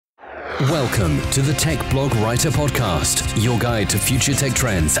Welcome to the Tech Blog Writer Podcast, your guide to future tech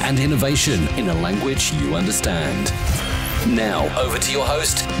trends and innovation in a language you understand. Now, over to your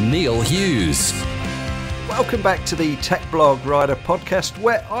host, Neil Hughes. Welcome back to the Tech Blog Writer Podcast,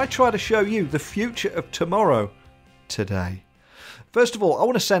 where I try to show you the future of tomorrow, today. First of all, I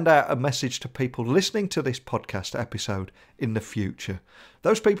want to send out a message to people listening to this podcast episode in the future.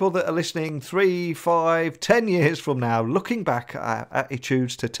 Those people that are listening 3, 5, 10 years from now, looking back at our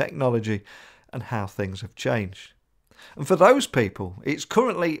attitudes to technology and how things have changed. And for those people, it's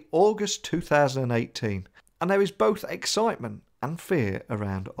currently August 2018, and there is both excitement and fear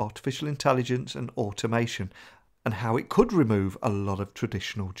around artificial intelligence and automation, and how it could remove a lot of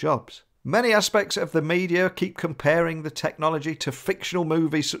traditional jobs. Many aspects of the media keep comparing the technology to fictional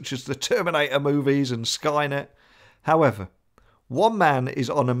movies such as the Terminator movies and Skynet. However, one man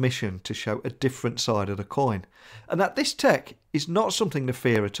is on a mission to show a different side of the coin, and that this tech is not something to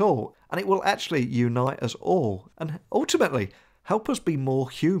fear at all, and it will actually unite us all and ultimately help us be more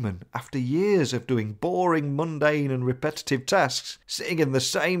human after years of doing boring, mundane and repetitive tasks, sitting in the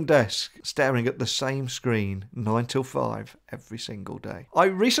same desk, staring at the same screen 9 till 5 every single day. I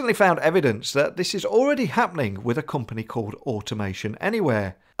recently found evidence that this is already happening with a company called Automation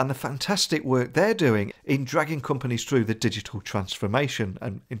Anywhere, and the fantastic work they're doing in dragging companies through the digital transformation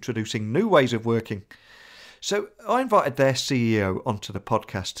and introducing new ways of working. So I invited their CEO onto the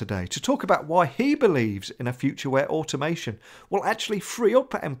podcast today to talk about why he believes in a future where automation will actually free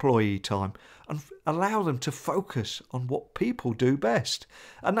up employee time and allow them to focus on what people do best.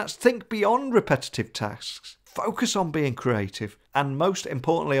 And that's think beyond repetitive tasks, focus on being creative, and most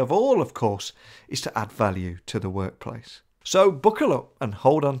importantly of all, of course, is to add value to the workplace. So buckle up and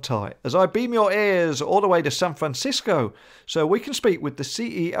hold on tight as I beam your ears all the way to San Francisco so we can speak with the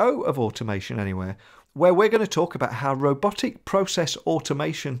CEO of Automation Anywhere, where we're going to talk about how robotic process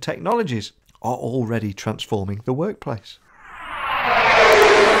automation technologies are already transforming the workplace.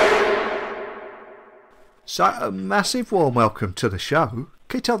 So, a massive warm welcome to the show.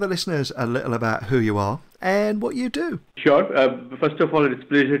 Can you tell the listeners a little about who you are and what you do? Sure. First of all, it's a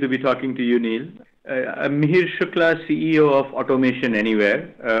pleasure to be talking to you, Neil. I'm Mihir Shukla, CEO of Automation Anywhere.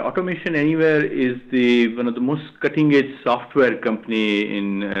 Automation Anywhere is one of the most cutting-edge software company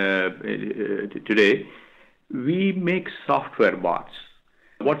today. We make software bots.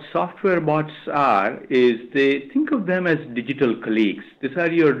 What software bots are is they think of them as digital colleagues. These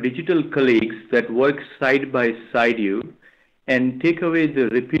are your digital colleagues that work side by side you and take away the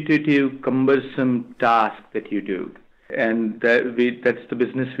repetitive, cumbersome task that you do. And that's the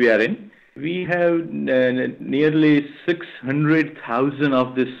business we are in. We have nearly 600,000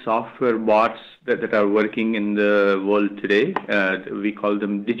 of these software bots that are working in the world today. We call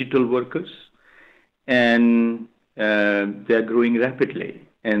them digital workers. And they are growing rapidly.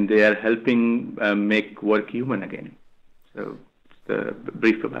 And they are helping make work human again. So it's the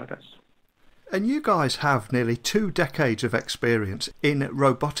brief about us. And you guys have nearly 2 decades of experience in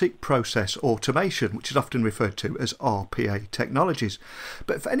robotic process automation, which is often referred to as RPA technologies.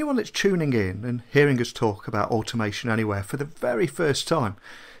 But for anyone that's tuning in and hearing us talk about Automation Anywhere for the very first time,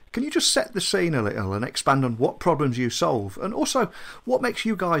 can you just set the scene a little and expand on what problems you solve and also what makes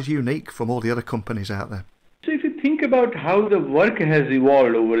you guys unique from all the other companies out there? So if you think about how the work has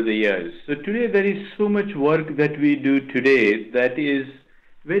evolved over the years, so today there is so much work that we do today that is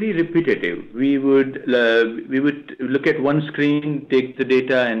very repetitive. We would look at one screen, take the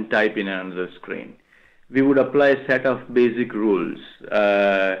data and type in another screen. We would apply a set of basic rules.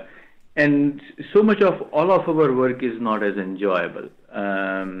 And so much of all of our work is not as enjoyable.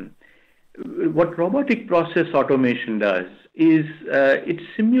 What robotic process automation does is it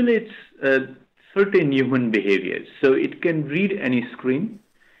simulates certain human behaviors. So it can read any screen,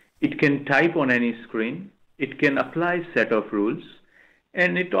 it can type on any screen, it can apply a set of rules,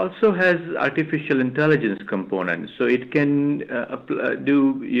 and it also has artificial intelligence components. So it can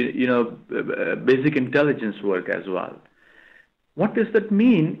do basic intelligence work as well. What does that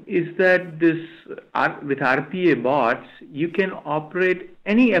mean is that with RPA bots, you can operate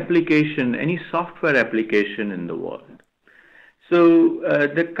any application, any software application in the world. So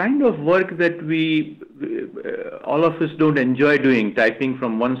the kind of work that all of us don't enjoy doing, typing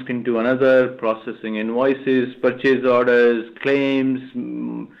from one screen to another, processing invoices, purchase orders, claims,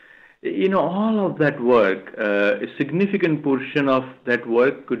 all of that work, a significant portion of that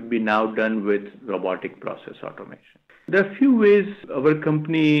work could be now done with robotic process automation. There are a few ways our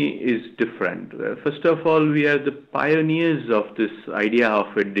company is different. First of all, we are the pioneers of this idea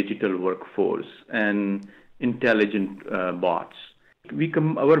of a digital workforce and intelligent bots.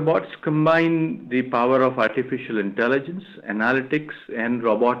 Our bots combine the power of artificial intelligence, analytics, and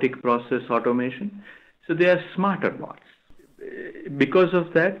robotic process automation. So they are smarter bots. Because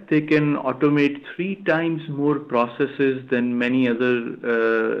of that, they can automate 3 times more processes than many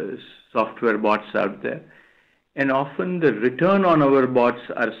other software bots out there. And often the return on our bots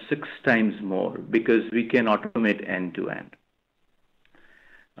are 6 times more because we can automate end to end.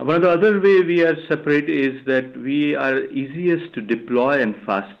 One of the other way we are separate is that we are easiest to deploy and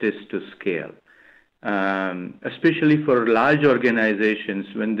fastest to scale. Especially for large organizations,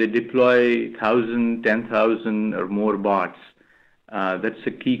 when they deploy 1,000, 10,000 or more bots, that's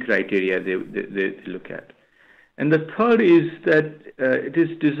a key criteria they look at. And the third is that it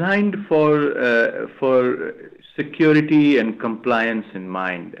is designed for security and compliance in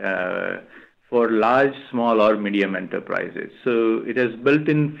mind for large, small, or medium enterprises. So it has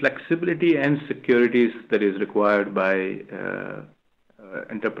built-in flexibility and securities that is required by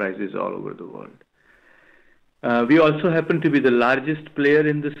enterprises all over the world. We also happen to be the largest player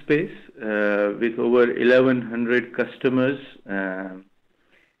in the space with over 1,100 customers.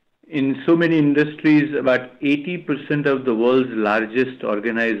 In so many industries, about 80% of the world's largest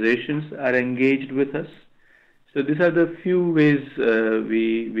organizations are engaged with us. So these are the few ways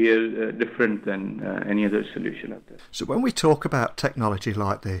we are different than any other solution out there. So when we talk about technology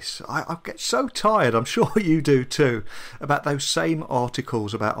like this, I get so tired, I'm sure you do too, about those same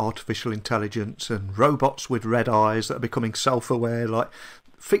articles about artificial intelligence and robots with red eyes that are becoming self-aware, like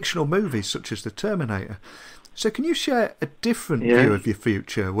fictional movies such as The Terminator. So can you share a different view of your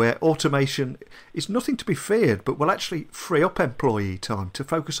future where automation is nothing to be feared but will actually free up employee time to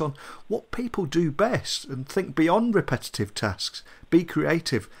focus on what people do best and think beyond repetitive tasks, be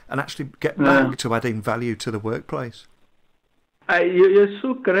creative and actually get back to adding value to the workplace? You're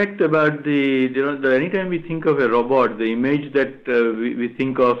so correct about anytime we think of a robot, the image that we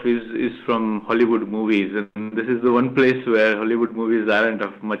think of is from Hollywood movies. And this is the one place where Hollywood movies aren't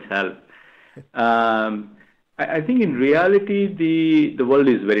of much help. I think in reality, the world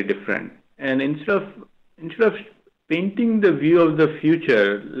is very different. And instead of painting the view of the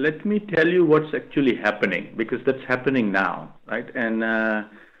future, let me tell you what's actually happening, because that's happening now, right? And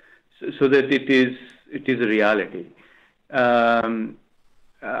so that it is a reality.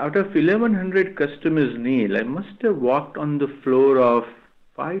 Out of 1,100 customers, Neil, I must have walked on the floor of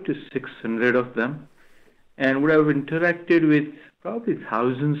 500 to 600 of them, and would have interacted with probably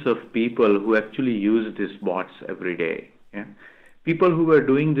thousands of people who actually use these bots every day. Yeah? People who were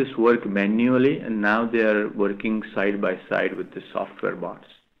doing this work manually, and now they are working side by side with the software bots.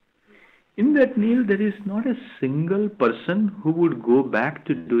 In that, Neil, there is not a single person who would go back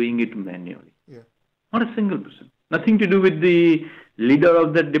to doing it manually. Yeah. Not a single person. Nothing to do with the leader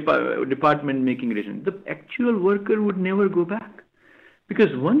of that department making decisions. The actual worker would never go back.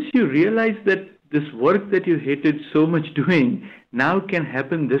 Because once you realize that this work that you hated so much doing now can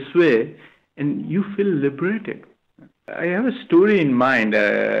happen this way, and you feel liberated. I have a story in mind.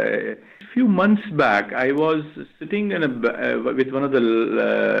 A few months back, I was sitting with one of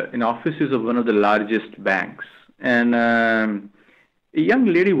the in offices of one of the largest banks, and a young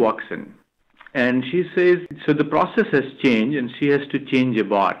lady walks in, and she says, so the process has changed, and she has to change a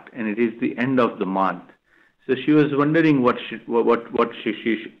bot, and it is the end of the month. So she was wondering what she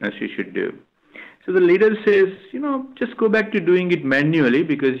should do. So the leader says, just go back to doing it manually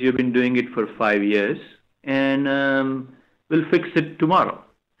because you've been doing it for 5 years, and we'll fix it tomorrow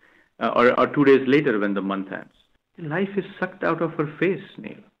or 2 days later when the month ends. Life is sucked out of her face,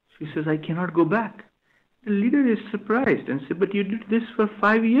 Neil. She says, I cannot go back. The leader is surprised and says, but you did this for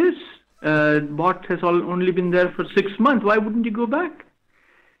 5 years. Bot has only been there for 6 months. Why wouldn't you go back?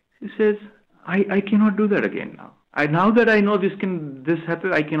 She says, I cannot do that again now. Now that I know this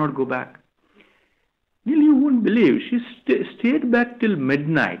happened, I cannot go back. Neil, you won't believe, she stayed back till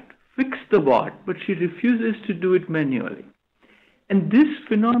midnight, fixed the bot, but she refuses to do it manually. And this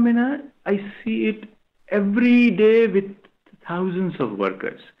phenomena, I see it every day with thousands of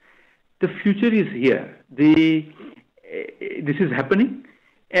workers. The future is here. This is happening,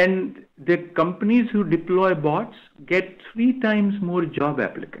 and the companies who deploy bots get 3 times more job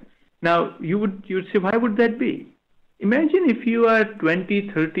applicants. Now, you would say, why would that be? Imagine if you are 20,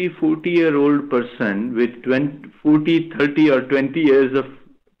 30, 40-year-old person with 40, 30 or 20 years of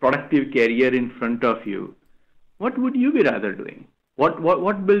productive career in front of you. What would you be rather doing?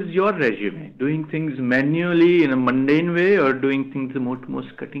 What builds your resume? Doing things manually in a mundane way or doing things the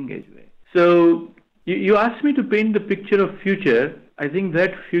most cutting-edge way? So you asked me to paint the picture of future. I think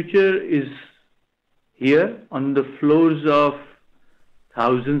that future is here on the floors of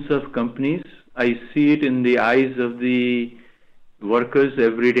thousands of companies. I see it in the eyes of the workers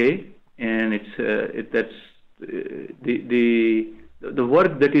every day, and the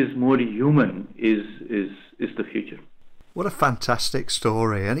work that is more human is the future. What a fantastic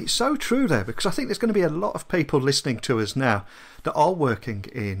story. And it's so true there, because I think there's going to be a lot of people listening to us now that are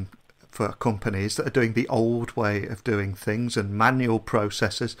working for companies that are doing the old way of doing things and manual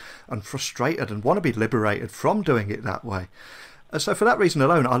processes and frustrated and want to be liberated from doing it that way. So for that reason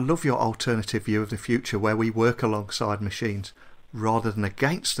alone, I love your alternative view of the future where we work alongside machines rather than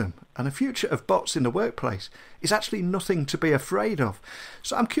against them. And a future of bots in the workplace is actually nothing to be afraid of.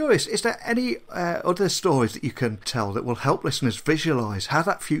 So I'm curious, is there any other stories that you can tell that will help listeners visualise how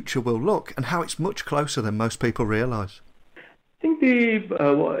that future will look and how it's much closer than most people realise? I think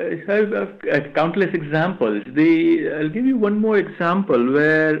I have countless examples. I'll give you one more example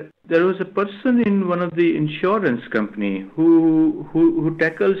where there was a person in one of the insurance company who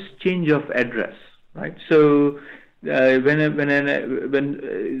tackles change of address, right? So when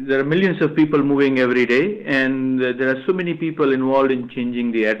there are millions of people moving every day, and there are so many people involved in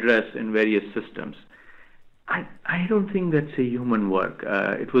changing the address in various systems, I don't think that's a human work.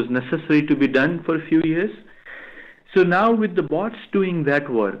 It was necessary to be done for a few years. So now with the bots doing that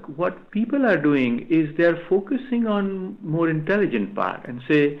work, what people are doing is they're focusing on more intelligent part and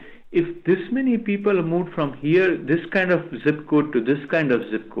say, if this many people moved from here, this kind of zip code to this kind of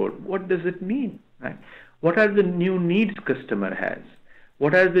zip code, what does it mean? Right? What are the new needs customer has?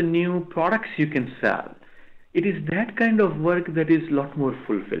 What are the new products you can sell? It is that kind of work that is a lot more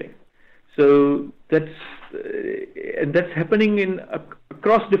fulfilling. So that's happening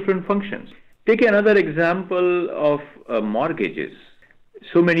across different functions. Take another example of mortgages.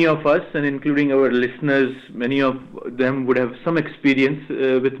 So many of us, and including our listeners, many of them would have some experience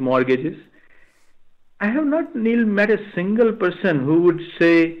with mortgages. I have not, Neil, met a single person who would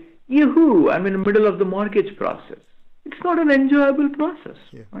say, "Yoo-hoo, I'm in the middle of the mortgage process." It's not an enjoyable process.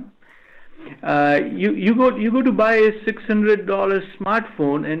 Yeah. Right? You go to buy a $600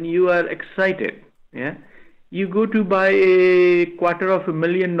 smartphone and you are excited. Yeah. You go to buy a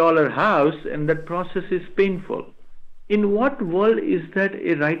 $250,000 house and that process is painful. In what world is that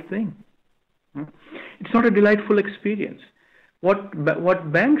a right thing? It's not a delightful experience. What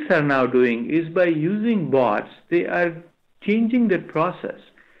banks are now doing is by using bots, they are changing that process.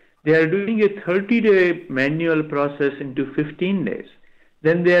 They are doing a 30-day manual process into 15 days.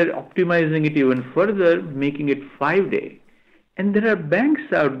 Then they are optimizing it even further, making it 5-day. And there are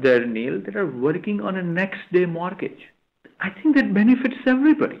banks out there, Neil, that are working on a next-day mortgage. I think that benefits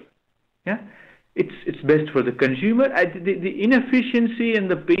everybody. Yeah, it's best for the consumer. The inefficiency and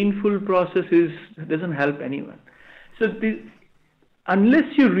the painful process doesn't help anyone. So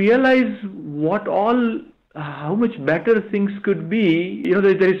unless you realize how much better things could be,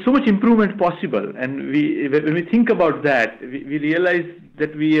 there is so much improvement possible. And when we think about that, we realize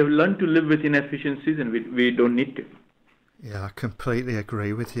that we have learned to live with inefficiencies and we don't need to. Yeah, I completely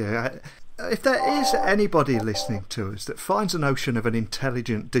agree with you. If there is anybody listening to us that finds the notion of an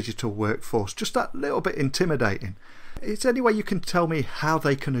intelligent digital workforce just that little bit intimidating, is there any way you can tell me how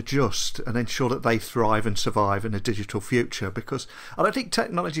they can adjust and ensure that they thrive and survive in a digital future? Because I don't think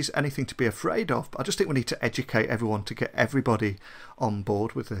technology is anything to be afraid of, but I just think we need to educate everyone to get everybody on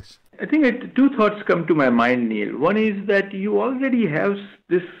board with this. I think two thoughts come to my mind, Neil. One is that you already have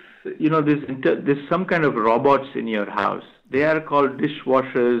this some kind of robots in your house. They are called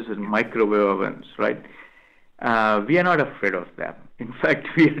dishwashers and microwave ovens, right? We are not afraid of them. In fact,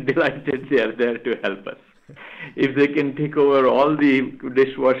 we are delighted they are there to help us. If they can take over all the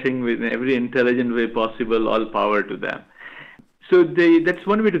dishwashing in every intelligent way possible, all power to them. So that's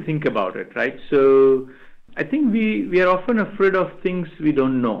one way to think about it, right? So I think we are often afraid of things we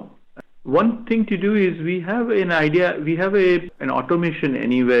don't know. One thing to do is we have an idea, we have an Automation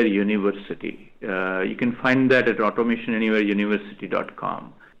Anywhere University. You can find that at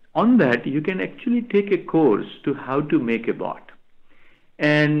automationanywhereuniversity.com. On that, you can actually take a course to how to make a bot.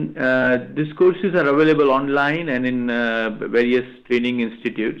 And these courses are available online and in various training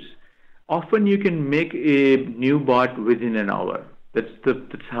institutes. Often you can make a new bot within an hour. That's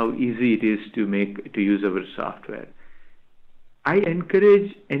how easy it is to use our software. I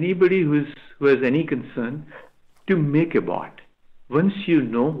encourage anybody who has any concern to make a bot. Once you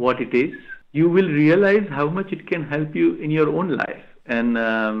know what it is, you will realize how much it can help you in your own life. And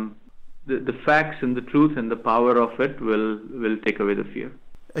the facts and the truth and the power of it will take away the fear.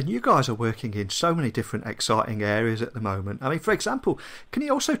 And you guys are working in so many different exciting areas at the moment. I mean, for example, can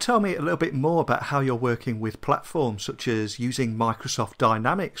you also tell me a little bit more about how you're working with platforms such as using Microsoft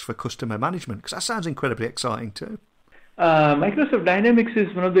Dynamics for customer management? Because that sounds incredibly exciting too. Microsoft Dynamics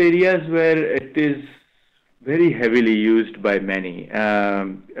is one of the areas where it is very heavily used by many.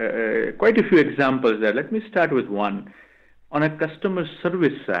 Quite a few examples there. Let me start with one. On a customer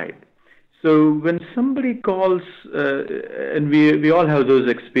service side, so when somebody calls, and we all have those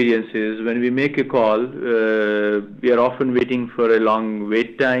experiences, when we make a call, we are often waiting for a long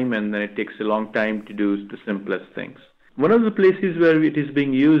wait time, and then it takes a long time to do the simplest things. One of the places where it is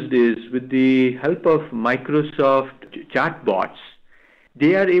being used is with the help of Microsoft chatbots.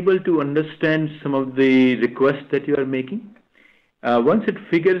 They are able to understand some of the requests that you are making. Once it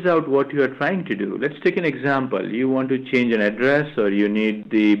figures out what you are trying to do, let's take an example. You want to change an address, or you need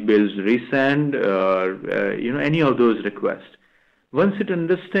the bills resend, or any of those requests. Once it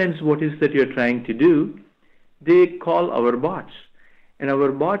understands what is that you're trying to do, they call our bots, and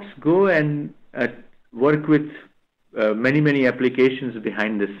our bots go and work with many applications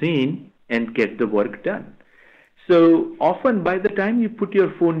behind the scene and get the work done. So often, by the time you put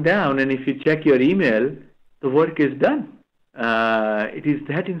your phone down, and if you check your email, the work is done. It is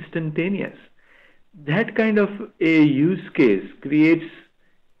that instantaneous. That kind of a use case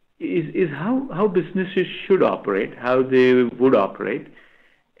is how businesses should operate, how they would operate,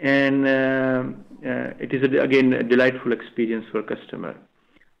 and it is again a delightful experience for customer.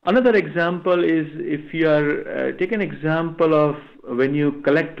 Another example is if you are take an example of when you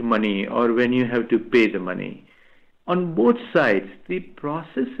collect money or when you have to pay the money. On both sides, the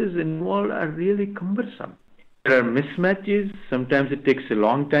processes involved are really cumbersome. There are mismatches. Sometimes it takes a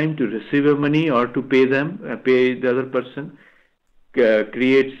long time to receive the money or to pay the other person.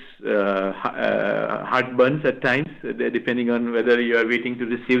 Creates heartburns at times, depending on whether you are waiting to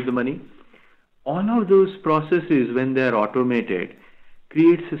receive the money. All of those processes, when they are automated,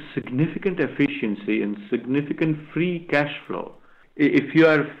 creates a significant efficiency and significant free cash flow. If you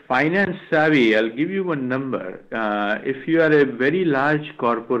are finance savvy, I'll give you one number. If you are a very large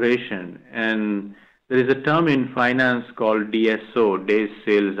corporation, and there is a term in finance called DSO, Days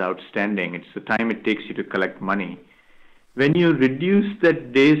Sales Outstanding. It's the time it takes you to collect money. When you reduce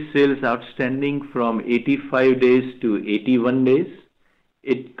that Days Sales Outstanding from 85 days to 81 days,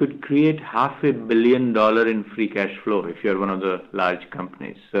 it could create $500 million in free cash flow if you're one of the large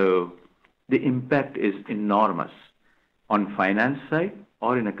companies. So the impact is enormous on finance side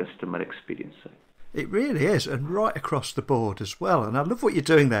or in a customer experience side. It really is, and right across the board as well. And I love what you're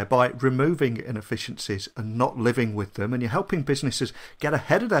doing there by removing inefficiencies and not living with them, and you're helping businesses get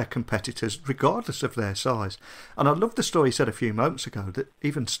ahead of their competitors regardless of their size. And I love the story you said a few moments ago that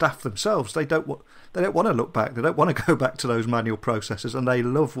even staff themselves, they don't want to look back, they don't want to go back to those manual processes, and they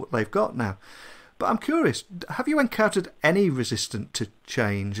love what they've got now. But I'm curious, have you encountered any resistance to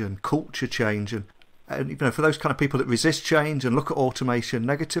change and culture change, and for those kind of people that resist change and look at automation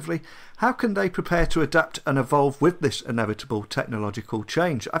negatively, how can they prepare to adapt and evolve with this inevitable technological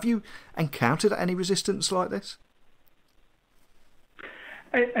change? Have you encountered any resistance like this?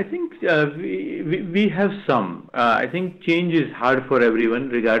 I think we have some. I think change is hard for everyone,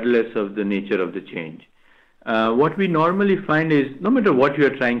 regardless of the nature of the change. What we normally find is, no matter what you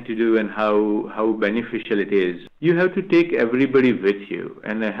are trying to do and how beneficial it is, you have to take everybody with you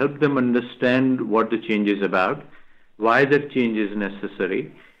and help them understand what the change is about, why that change is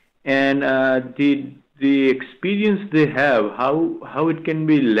necessary, and the experience they have, how it can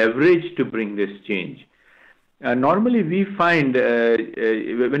be leveraged to bring this change. Normally we find,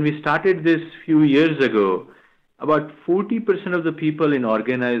 when we started this few years ago, about 40% of the people in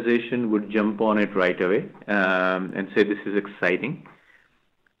organization would jump on it right away and say this is exciting.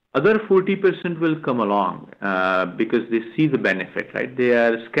 Other 40% will come along because they see the benefit, right? They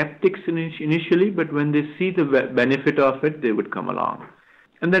are skeptics initially, but when they see the benefit of it, they would come along.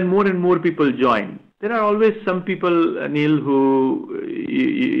 And then more and more people join. There are always some people, Neil, who,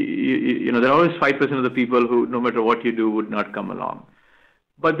 there are always 5% of the people who, no matter what you do, would not come along.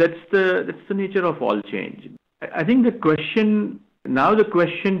 But that's the nature of all change. I think the question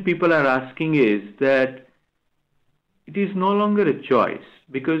people are asking is that it is no longer a choice,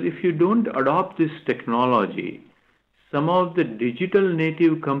 because if you don't adopt this technology, some of the digital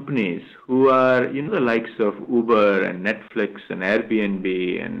native companies who are, the likes of Uber and Netflix and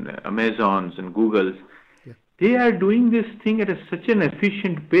Airbnb and Amazons and Googles, they are doing this thing at such an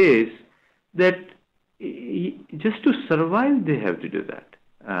efficient pace that just to survive, they have to do that.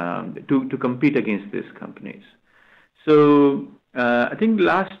 To compete against these companies. So I think the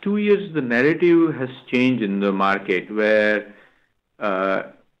last 2 years the narrative has changed in the market, where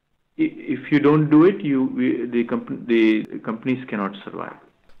if you don't do it, the companies cannot survive.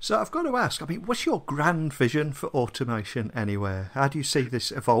 So I've got to ask, what's your grand vision for automation anywhere? How do you see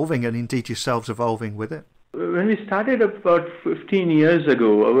this evolving, and indeed yourselves evolving with it? When we started about 15 years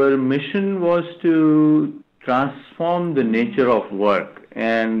ago, our mission was to transformed the nature of work,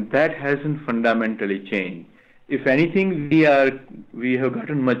 and that hasn't fundamentally changed. If anything, we have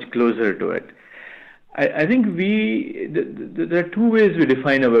gotten much closer to it. I think there are two ways we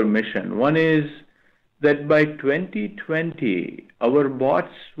define our mission. One is that by 2020, our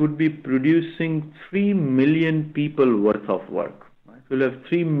bots would be producing 3 million people worth of work. Right? We'll have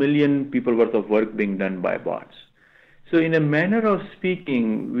 3 million people worth of work being done by bots. So in a manner of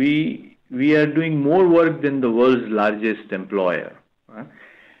speaking, we are doing more work than the world's largest employer. Right?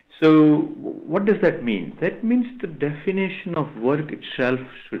 So what does that mean? That means the definition of work itself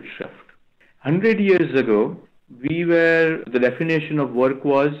should shift. 100 years ago, the definition of work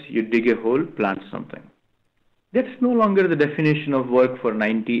was you dig a hole, plant something. That's no longer the definition of work for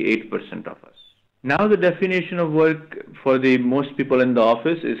 98% of us. Now the definition of work for the most people in the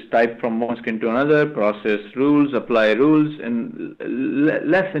office is type from one screen to another, process rules, apply rules, and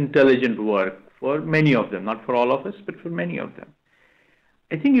less intelligent work for many of them, not for all of us, but for many of them.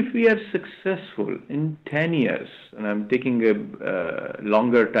 I think if we are successful in 10 years, and I'm taking a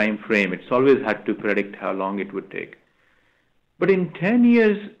longer time frame, it's always hard to predict how long it would take. But in 10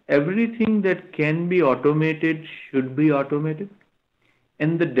 years, everything that can be automated should be automated.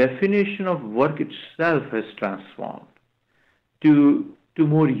 And the definition of work itself has transformed to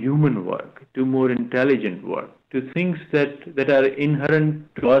more human work, to more intelligent work, to things that are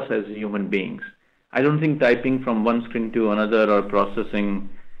inherent to us as human beings. I don't think typing from one screen to another or processing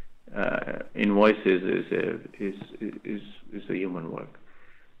invoices is a human work.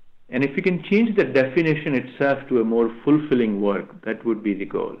 And if we can change the definition itself to a more fulfilling work, that would be the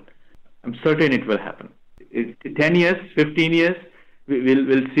goal. I'm certain it will happen. 10 years, 15 years,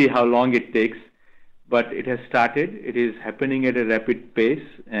 we'll see how long it takes. But it has started. It is happening at a rapid pace.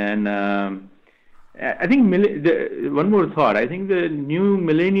 And I think one more thought. I think the new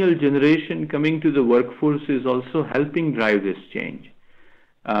millennial generation coming to the workforce is also helping drive this change.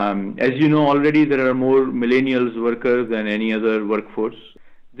 As you know already, there are more millennials workers than any other workforce.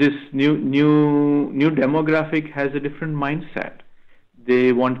 This new demographic has a different mindset.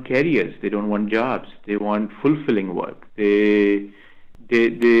 They want careers. They don't want jobs. They want fulfilling work. They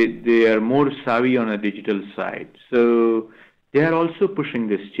are more savvy on a digital side. So they are also pushing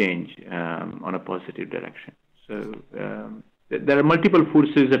this change on a positive direction. So there are multiple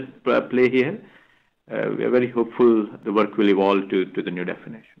forces at play here. We are very hopeful the work will evolve to the new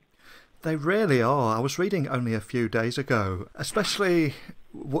definition. They really are. I was reading only a few days ago, especially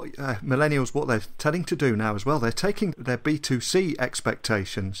what millennials, what they're tending to do now as well. They're taking their B2C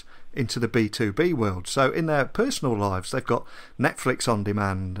expectations into the B2B world. So in their personal lives, they've got Netflix on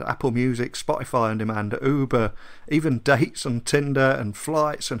demand, Apple Music, Spotify on demand, Uber, even dates on Tinder and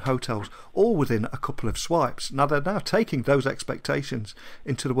flights and hotels, all within a couple of swipes. Now they're now taking those expectations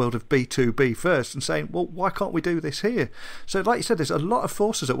into the world of B2B first and saying, well, why can't we do this here? So like you said, there's a lot of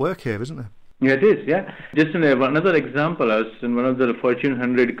forces at work here, isn't there? Yeah, it is, yeah. Just another example, I was in one of the Fortune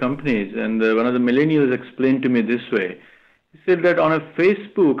 100 companies, and one of the millennials explained to me this way. He said that on a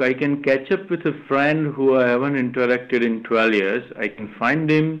Facebook, I can catch up with a friend who I haven't interacted in 12 years. I can find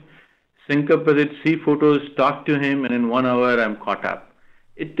him, sync up with it, see photos, talk to him, and in 1 hour, I'm caught up.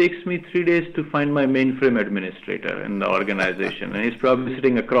 It takes me 3 days to find my mainframe administrator in the organization, and he's probably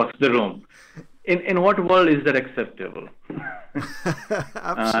sitting across the room. In what world is that acceptable?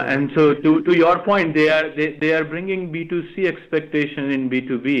 And so, to your point, they are bringing B2C expectation in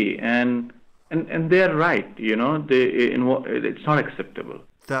B2B, and they are right. You know, it's not acceptable.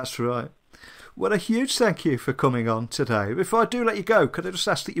 That's right. Well, a huge thank you for coming on today. Before I do let you go, could I just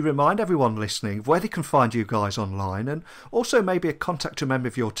ask that you remind everyone listening of where they can find you guys online, and also maybe a contact a member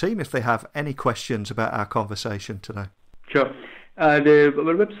of your team if they have any questions about our conversation today? Sure. Our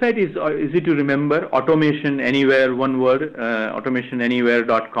website is easy to remember, Automation Anywhere, one word,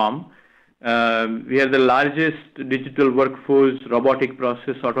 automationanywhere.com. We are the largest digital workforce robotic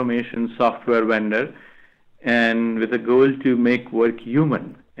process automation software vendor, and with a goal to make work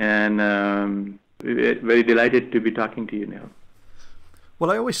human. And we're very delighted to be talking to you now.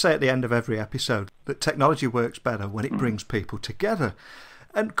 Well, I always say at the end of every episode that technology works better when it brings people together.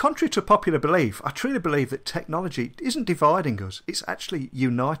 And contrary to popular belief, I truly believe that technology isn't dividing us, it's actually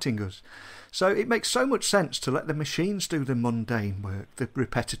uniting us. So it makes so much sense to let the machines do the mundane work, the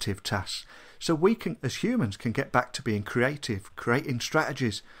repetitive tasks, so we can, as humans, can get back to being creative, creating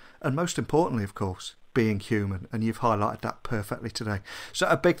strategies, and most importantly, of course, being human. And you've highlighted that perfectly today. So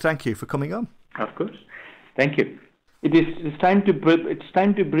a big thank you for coming on. Of course. Thank you. It's time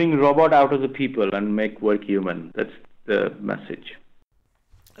to bring robot out of the people and make work human. That's the message.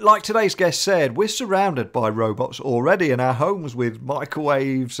 Like today's guest said, we're surrounded by robots already in our homes with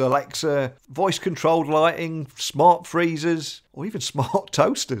microwaves, Alexa, voice-controlled lighting, smart freezers, or even smart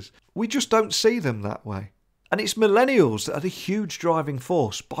toasters. We just don't see them that way. And it's millennials that are the huge driving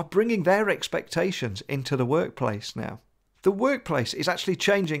force by bringing their expectations into the workplace now. The workplace is actually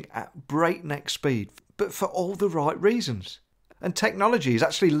changing at breakneck speed, but for all the right reasons. And technology is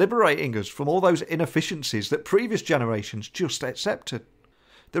actually liberating us from all those inefficiencies that previous generations just accepted.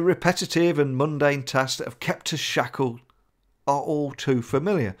 The repetitive and mundane tasks that have kept us shackled are all too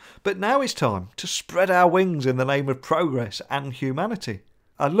familiar. But now it's time to spread our wings in the name of progress and humanity.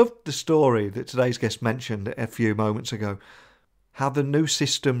 I loved the story that today's guest mentioned a few moments ago. How the new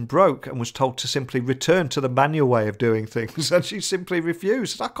system broke and was told to simply return to the manual way of doing things. And she simply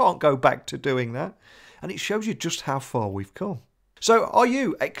refused. I can't go back to doing that. And it shows you just how far we've come. So are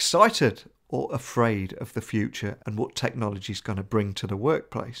you excited or afraid of the future and what technology is going to bring to the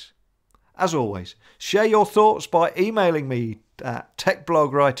workplace? As always, share your thoughts by emailing me at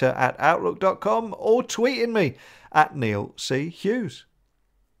techblogwriter@outlook.com or tweeting me at Neil C. Hughes.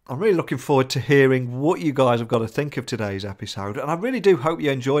 I'm really looking forward to hearing what you guys have got to think of today's episode, and I really do hope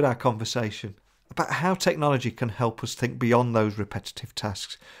you enjoyed our conversation about how technology can help us think beyond those repetitive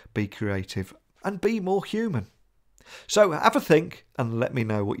tasks, be creative, and be more human. So have a think and let me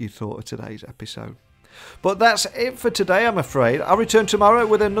know what you thought of today's episode. But that's it for today, I'm afraid. I'll return tomorrow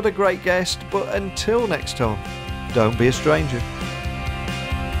with another great guest, but until next time, don't be a stranger.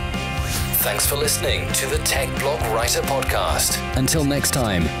 Thanks for listening to the Tech Blog Writer Podcast. Until next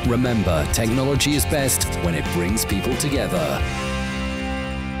time, remember, technology is best when it brings people together.